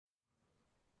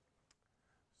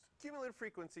Cumulative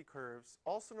frequency curves,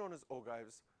 also known as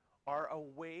ogives, are a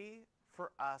way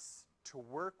for us to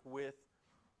work with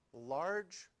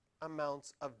large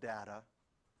amounts of data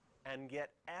and get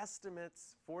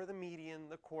estimates for the median,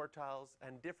 the quartiles,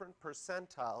 and different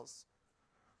percentiles,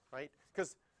 right?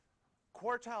 Because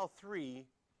quartile 3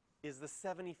 is the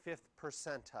 75th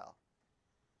percentile.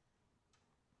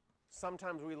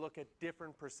 Sometimes we look at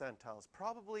different percentiles.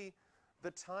 Probably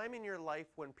the time in your life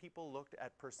when people looked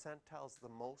at percentiles the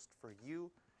most for you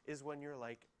is when you're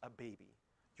like a baby.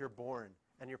 You're born,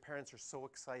 and your parents are so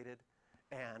excited,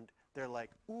 and they're like,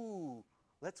 ooh,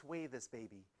 let's weigh this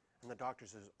baby. And the doctor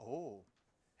says, oh,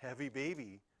 heavy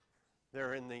baby.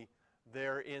 They're in the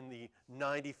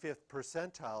 95th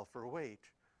percentile for weight,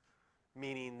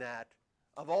 meaning that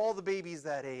of all the babies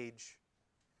that age,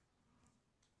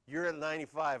 you're at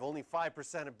 95. Only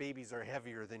 5% of babies are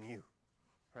heavier than you,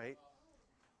 right?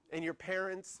 And your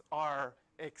parents are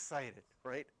excited,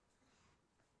 right?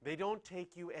 They don't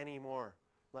take you anymore.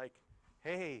 Like,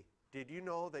 hey, did you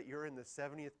know that you're in the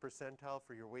 70th percentile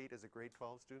for your weight as a grade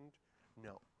 12 student?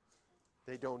 No,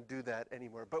 they don't do that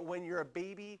anymore. But when you're a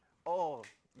baby, oh,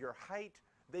 your height,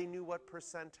 they knew what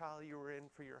percentile you were in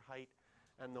for your height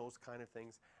and those kind of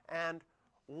things. And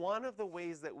one of the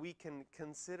ways that we can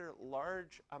consider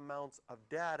large amounts of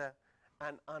data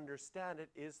and understand it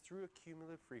is through a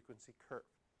cumulative frequency curve.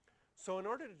 So in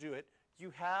order to do it,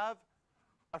 you have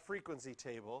a frequency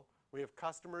table. We have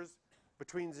customers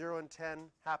between 0 and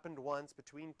 10 happened once,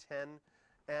 between 10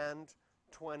 and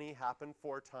 20 happened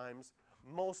 4 times.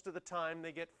 Most of the time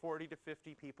they get 40 to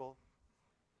 50 people.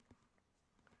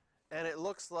 And it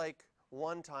looks like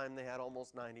one time they had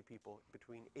almost 90 people,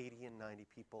 between 80 and 90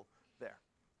 people there.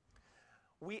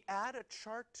 We add a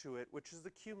chart to it, which is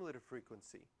the cumulative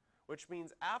frequency, which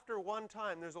means after one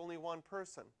time there's only one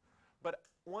person. But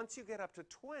once you get up to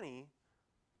 20,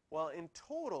 well, in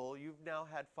total, you've now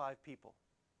had 5 people.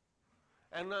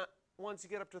 And once you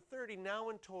get up to 30, now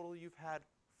in total, you've had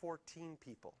 14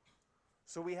 people.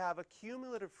 So we have a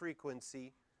cumulative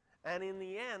frequency, and in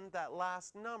the end, that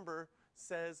last number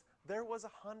says there was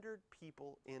 100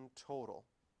 people in total.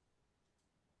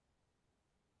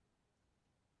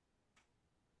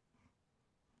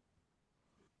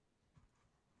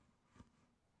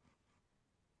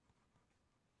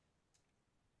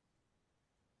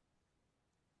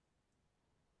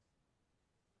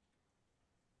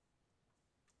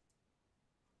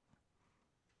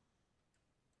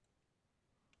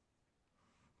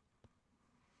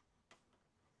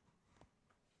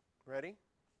 Ready?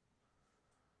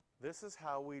 This is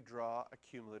how we draw a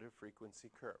cumulative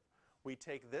frequency curve. We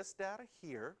take this data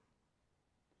here,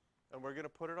 and we're going to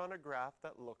put it on a graph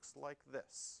that looks like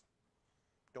this.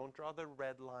 Don't draw the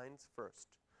red lines first,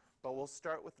 but we'll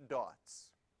start with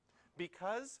dots.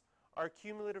 Because our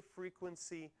cumulative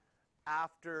frequency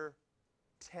after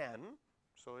 10,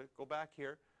 so go back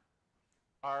here,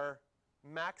 our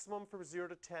maximum from 0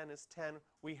 to 10 is 10.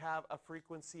 We have a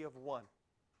frequency of 1.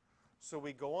 So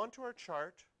we go onto our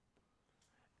chart,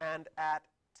 and at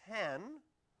 10,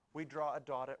 we draw a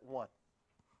dot at 1.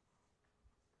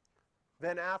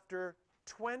 Then after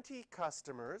 20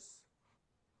 customers,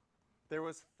 there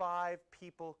was 5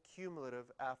 people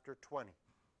cumulative after 20.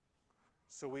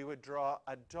 So we would draw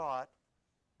a dot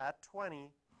at 20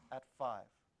 at 5.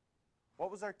 What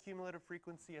was our cumulative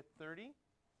frequency at 30?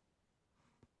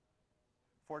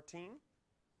 14.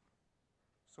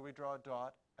 So we draw a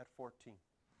dot at 14.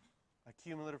 A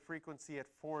cumulative frequency at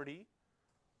 40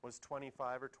 was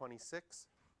 25 or 26.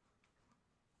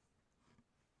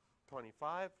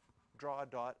 25, draw a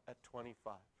dot at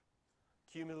 25.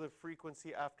 Cumulative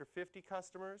frequency after 50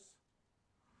 customers.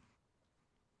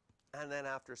 And then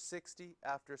after 60,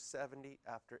 after 70,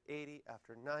 after 80,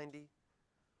 after 90.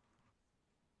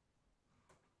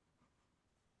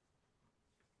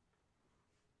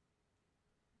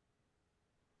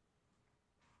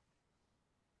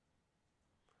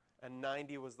 And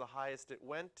 90 was the highest it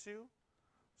went to.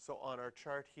 So on our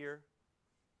chart here,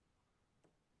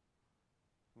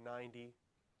 90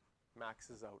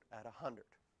 maxes out at 100.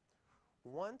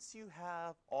 Once you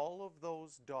have all of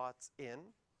those dots in,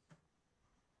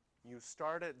 you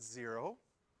start at 0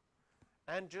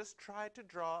 and just try to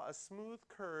draw a smooth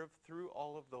curve through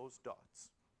all of those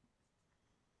dots.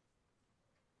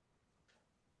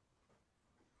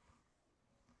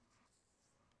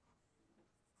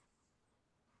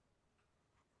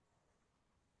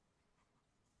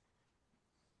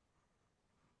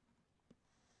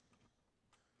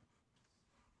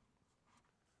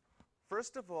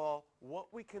 First of all,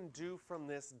 what we can do from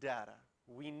this data,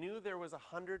 we knew there was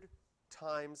 100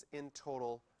 times in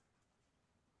total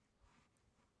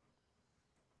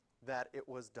that it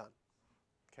was done.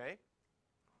 Okay?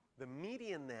 The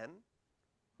median then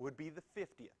would be the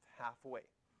 50th, halfway.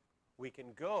 We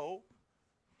can go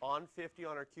on 50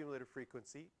 on our cumulative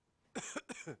frequency,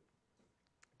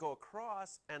 go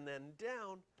across and then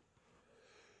down,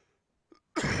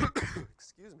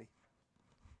 excuse me,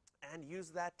 and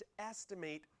use that to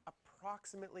estimate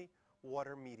approximately what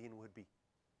our median would be.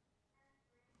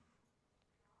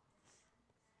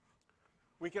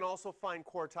 We can also find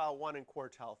quartile 1 and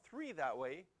quartile 3 that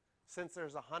way. Since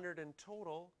there's 100 in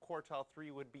total, quartile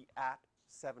 3 would be at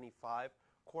 75.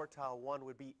 Quartile 1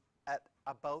 would be at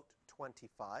about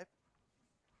 25.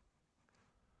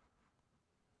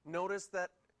 Notice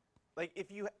that, like,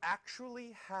 if you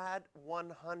actually had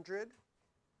 100,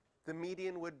 the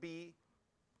median would be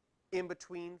in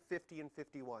between 50 and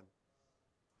 51.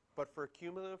 But for a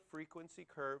cumulative frequency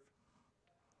curve,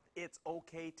 it's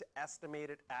okay to estimate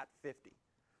it at 50.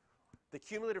 The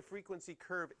cumulative frequency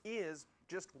curve is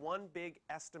just one big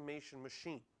estimation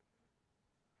machine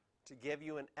to give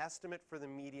you an estimate for the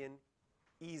median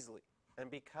easily.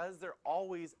 And because they're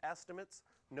always estimates,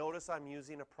 notice I'm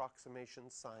using approximation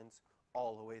signs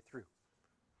all the way through.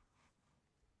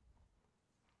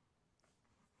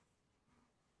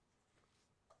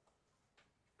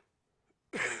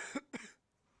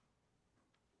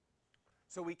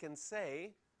 So we can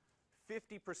say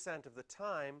 50% of the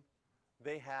time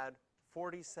they had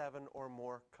 47 or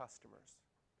more customers.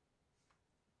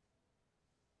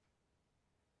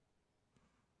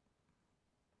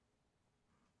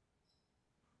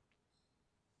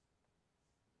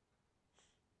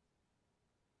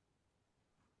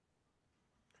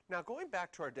 Now going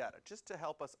back to our data, just to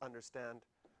help us understand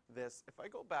this, if I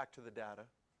go back to the data,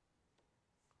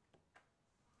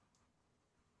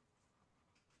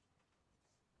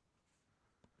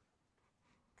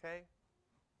 okay,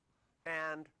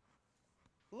 and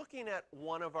looking at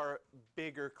one of our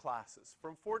bigger classes,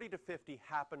 from 40 to 50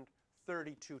 happened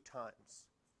 32 times.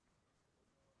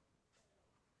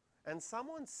 And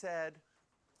someone said,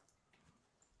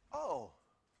 oh,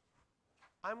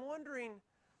 I'm wondering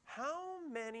how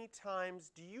many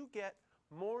times do you get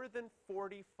more than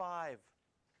 45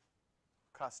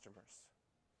 customers?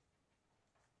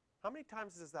 How many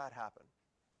times does that happen?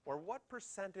 Or what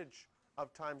percentage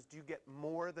of times do you get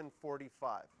more than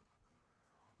 45?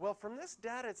 Well, from this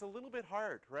data, it's a little bit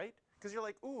hard, right? Because you're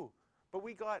like, ooh, but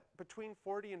we got between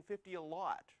 40 and 50 a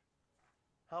lot.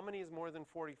 How many is more than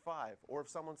 45? Or if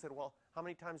someone said, well, how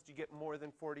many times do you get more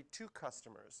than 42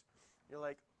 customers? You're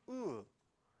like, ooh,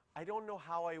 I don't know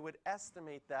how I would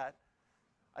estimate that.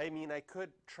 I mean, I could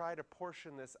try to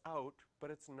portion this out,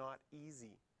 but it's not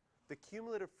easy. The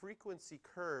cumulative frequency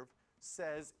curve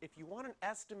says if you want an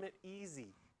estimate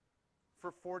easy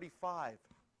for 45,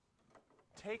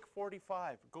 take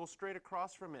 45, go straight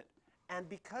across from it. And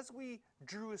because we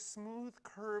drew a smooth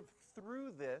curve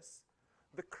through this,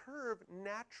 the curve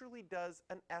naturally does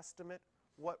an estimate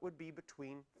what would be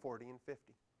between 40 and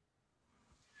 50.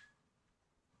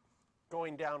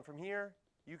 Going down from here,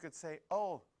 you could say,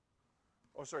 oh,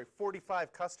 sorry,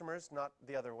 45 customers, not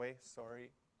the other way.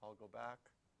 Sorry, I'll go back.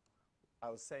 I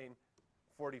was saying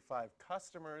 45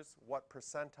 customers. What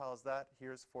percentile is that?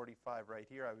 Here's 45 right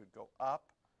here. I would go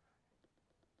up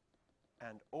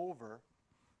and over,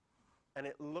 and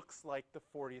it looks like the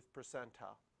 40th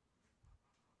percentile.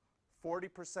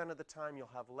 40% of the time you'll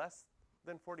have less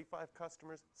than 45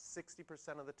 customers.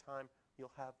 60% of the time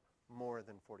you'll have more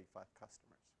than 45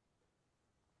 customers.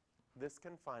 This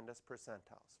can find us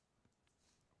percentiles.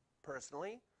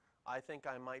 Personally, I think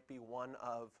I might be one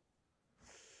of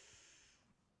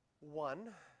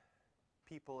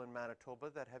people in Manitoba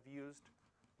that have used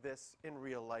this in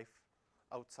real life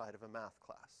outside of a math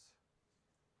class.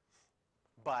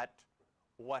 But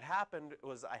what happened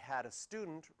was I had a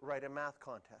student write a math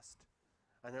contest.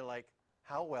 And they're like,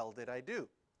 how well did I do?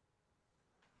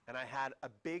 And I had a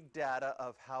big data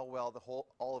of how well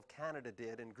all of Canada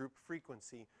did in group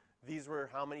frequency. These were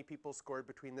how many people scored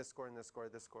between this score and this score,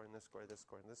 this score and this score, this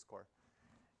score and this score.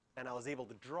 And I was able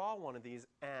to draw one of these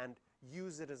and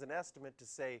use it as an estimate to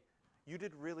say, you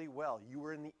did really well. You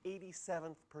were in the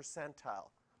 87th percentile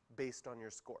based on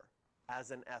your score as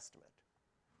an estimate.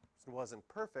 It wasn't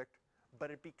perfect,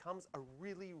 but it becomes a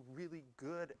really, really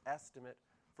good estimate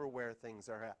for where things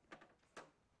are at.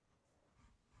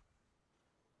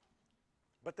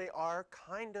 But they are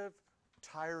kind of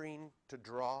tiring to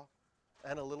draw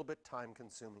and a little bit time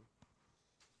consuming.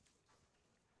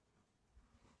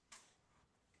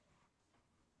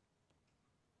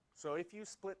 So if you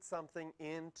split something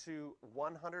into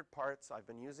 100 parts, I've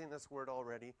been using this word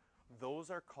already,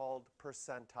 those are called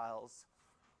percentiles.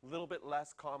 A little bit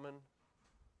less common,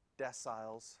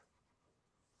 deciles.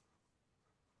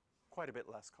 quite a bit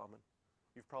less common.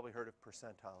 You've probably heard of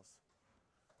percentiles.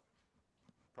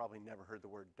 Probably never heard the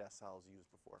word deciles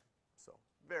used before. So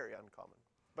very uncommon.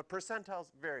 But percentiles,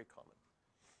 very common.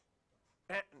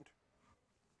 And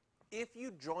if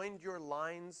you joined your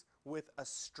lines with a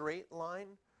straight line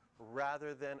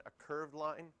rather than a curved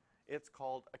line, it's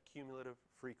called a cumulative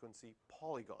frequency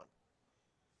polygon.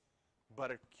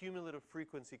 But a cumulative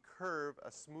frequency curve,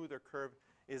 a smoother curve,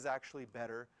 is actually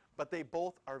better. But they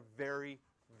both are very,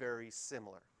 very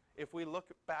similar. If we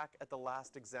look back at the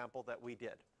last example that we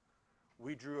did,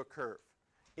 we drew a curve.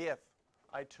 If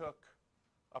I took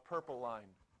a purple line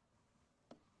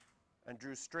and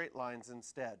drew straight lines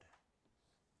instead,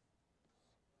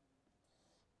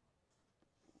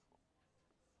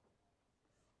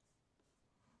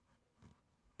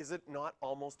 is it not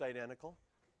almost identical?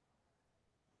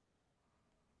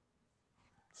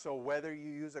 So whether you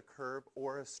use a curve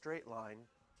or a straight line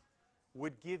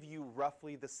would give you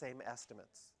roughly the same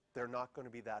estimates. They're not going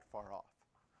to be that far off.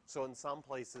 So in some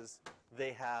places,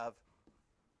 they have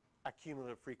a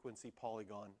cumulative frequency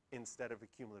polygon instead of a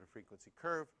cumulative frequency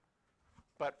curve.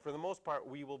 But for the most part,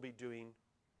 we will be doing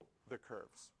the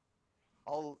curves.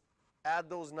 I'll add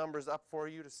those numbers up for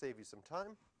you to save you some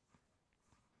time.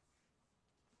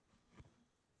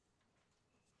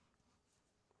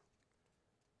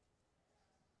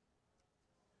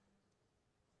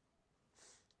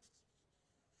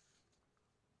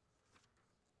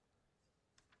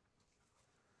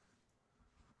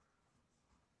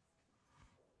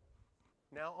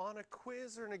 Now on a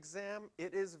quiz or an exam,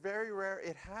 it is very rare.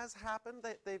 It has happened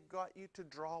that they've got you to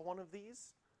draw one of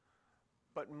these,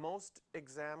 but most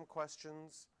exam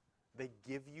questions, they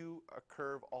give you a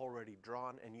curve already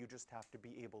drawn and you just have to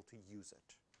be able to use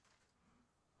it.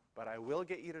 But I will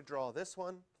get you to draw this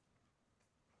one.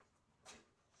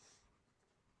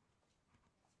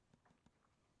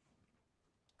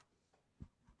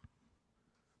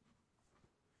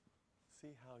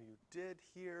 See how you did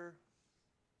here.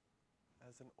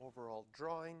 As an overall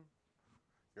drawing,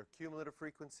 your cumulative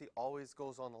frequency always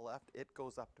goes on the left. It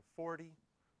goes up to 40.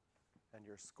 And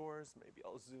your scores, maybe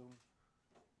I'll zoom.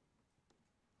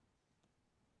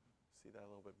 See that a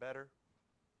little bit better.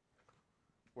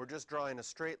 We're just drawing a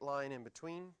straight line in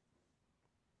between.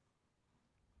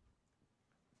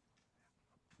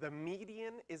 The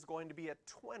median is going to be at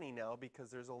 20 now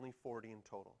because there's only 40 in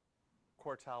total.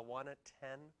 Quartile 1 at 10,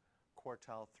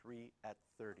 quartile 3 at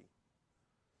 30.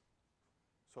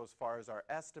 So as far as our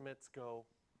estimates go,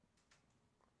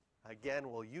 again,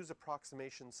 we'll use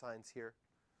approximation signs here.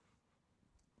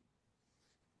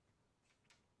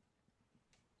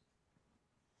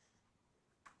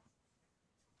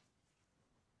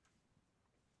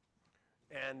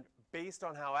 And based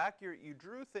on how accurate you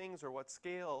drew things or what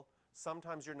scale,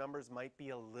 sometimes your numbers might be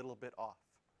a little bit off.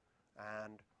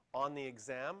 And on the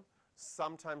exam,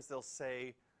 sometimes they'll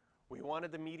say, we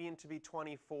wanted the median to be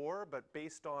 24, but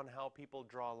based on how people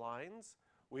draw lines,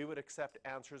 we would accept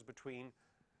answers between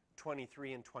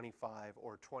 23 and 25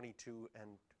 or 22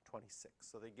 and 26.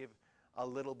 So they give a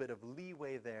little bit of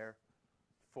leeway there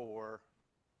for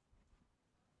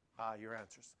your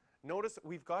answers. Notice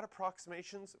we've got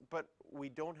approximations, but we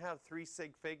don't have 3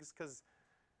 sig figs because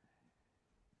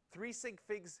 3 sig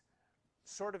figs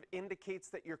sort of indicates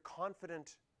that you're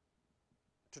confident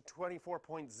to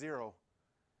 24.0.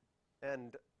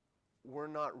 And we're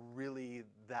not really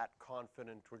that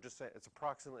confident. We're just saying it's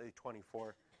approximately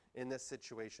 24. In this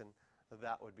situation,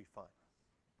 that would be fine.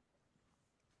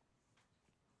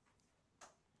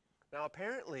 Now,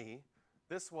 apparently,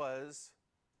 this was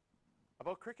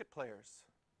about cricket players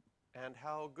and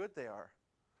how good they are.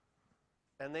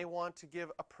 And they want to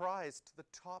give a prize to the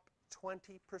top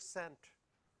 20%.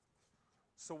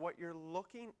 So what you're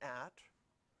looking at,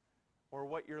 or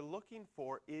what you're looking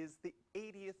for, is the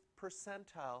 80th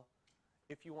percentile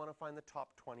if you want to find the top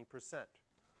 20%.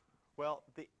 Well,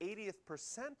 the 80th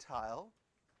percentile,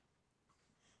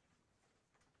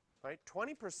 right,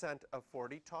 20% of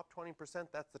 40, top 20%,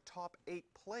 that's the top 8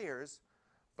 players,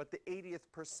 but the 80th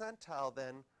percentile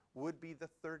then would be the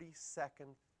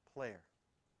 32nd player.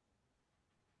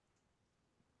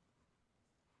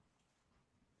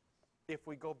 If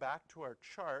we go back to our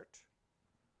chart,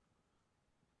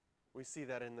 we see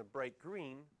that in the bright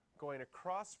green, going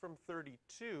across from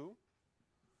 32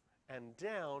 and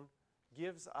down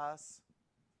gives us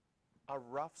a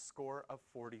rough score of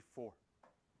 44.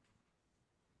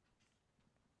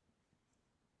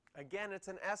 Again, it's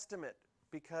an estimate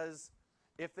because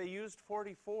if they used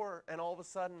 44 and all of a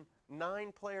sudden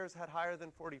 9 players had higher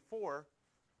than 44,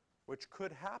 which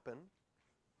could happen,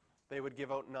 they would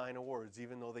give out 9 awards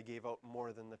even though they gave out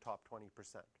more than the top 20%.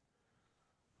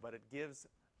 But it gives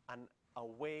a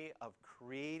way of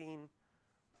creating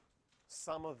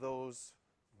some of those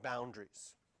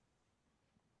boundaries.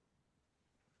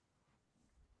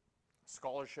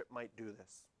 Scholarship might do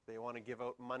this. They want to give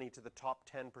out money to the top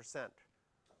 10%.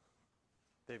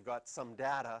 They've got some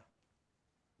data,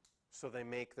 so they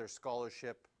make their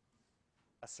scholarship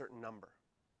a certain number.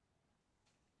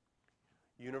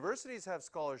 Universities have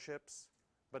scholarships,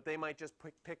 but they might just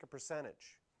pick a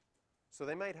percentage. So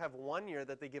they might have one year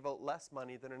that they give out less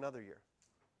money than another year.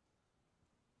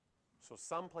 So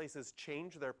some places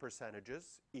change their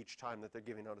percentages each time that they're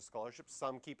giving out a scholarship.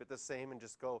 Some keep it the same and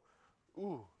just go,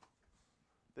 ooh,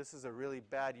 this is a really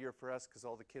bad year for us because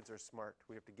all the kids are smart.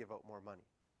 We have to give out more money.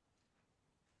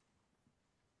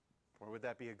 Or would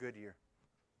that be a good year?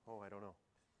 Oh, I don't know.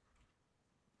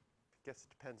 I guess it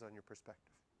depends on your perspective.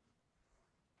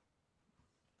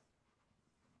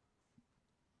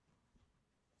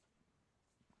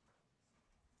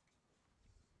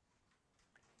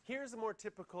 Here's a more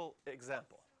typical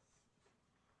example.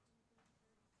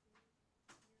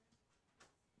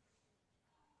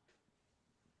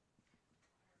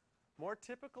 More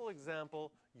typical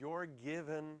example, you're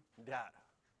given data.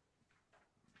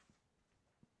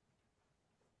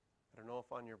 I don't know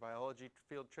if on your biology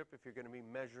field trip if you're going to be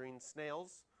measuring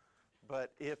snails,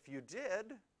 but if you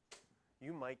did,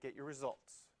 you might get your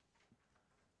results.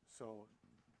 So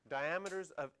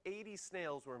diameters of 80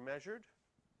 snails were measured.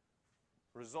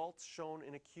 Results shown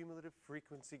in a cumulative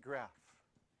frequency graph.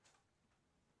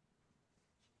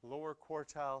 Lower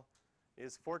quartile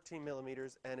is 14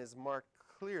 millimeters and is marked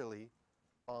clearly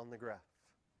on the graph.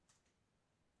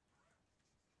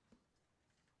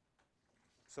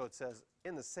 So it says,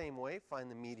 in the same way, find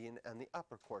the median and the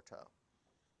upper quartile.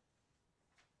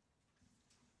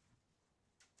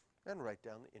 And write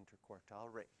down the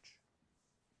interquartile range.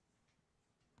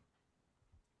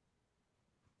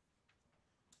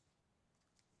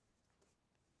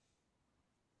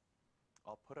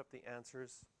 I'll put up the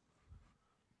answers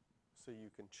so you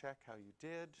can check how you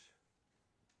did.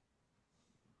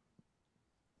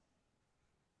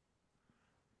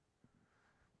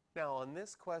 Now on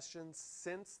this question,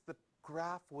 since the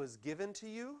graph was given to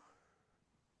you,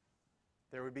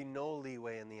 there would be no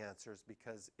leeway in the answers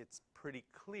because it's pretty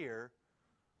clear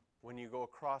when you go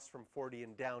across from 40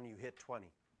 and down, you hit 20.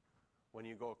 When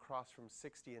you go across from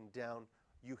 60 and down,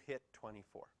 you hit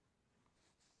 24.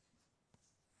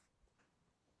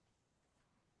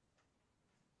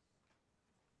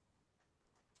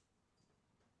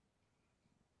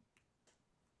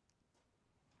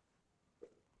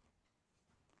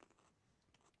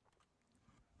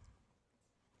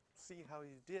 See how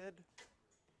you did.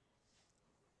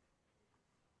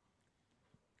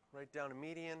 Write down a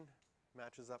median,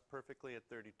 matches up perfectly at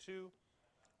 32.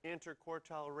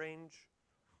 Interquartile range,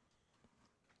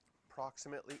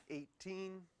 approximately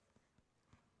 18.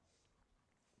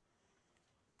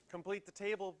 Complete the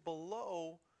table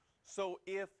below. So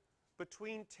if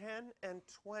between 10 and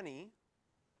 20,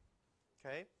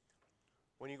 okay,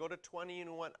 when you go to 20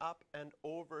 and went up and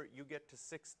over, you get to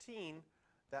 16,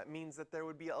 that means that there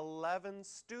would be 11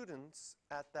 students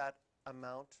at that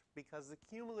amount because the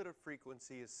cumulative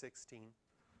frequency is 16.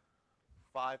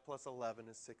 5 plus 11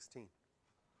 is 16.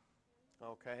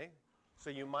 Okay, so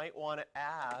you might want to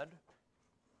add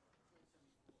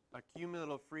a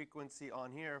cumulative frequency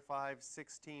on here, 5,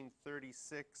 16,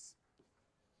 36,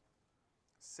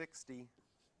 60.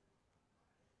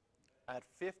 At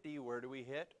 50, where do we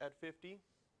hit at 50?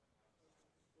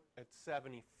 At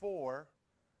 74.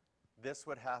 This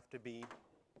would have to be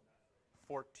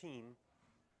 14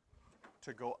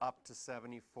 to go up to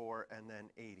 74 and then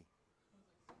 80.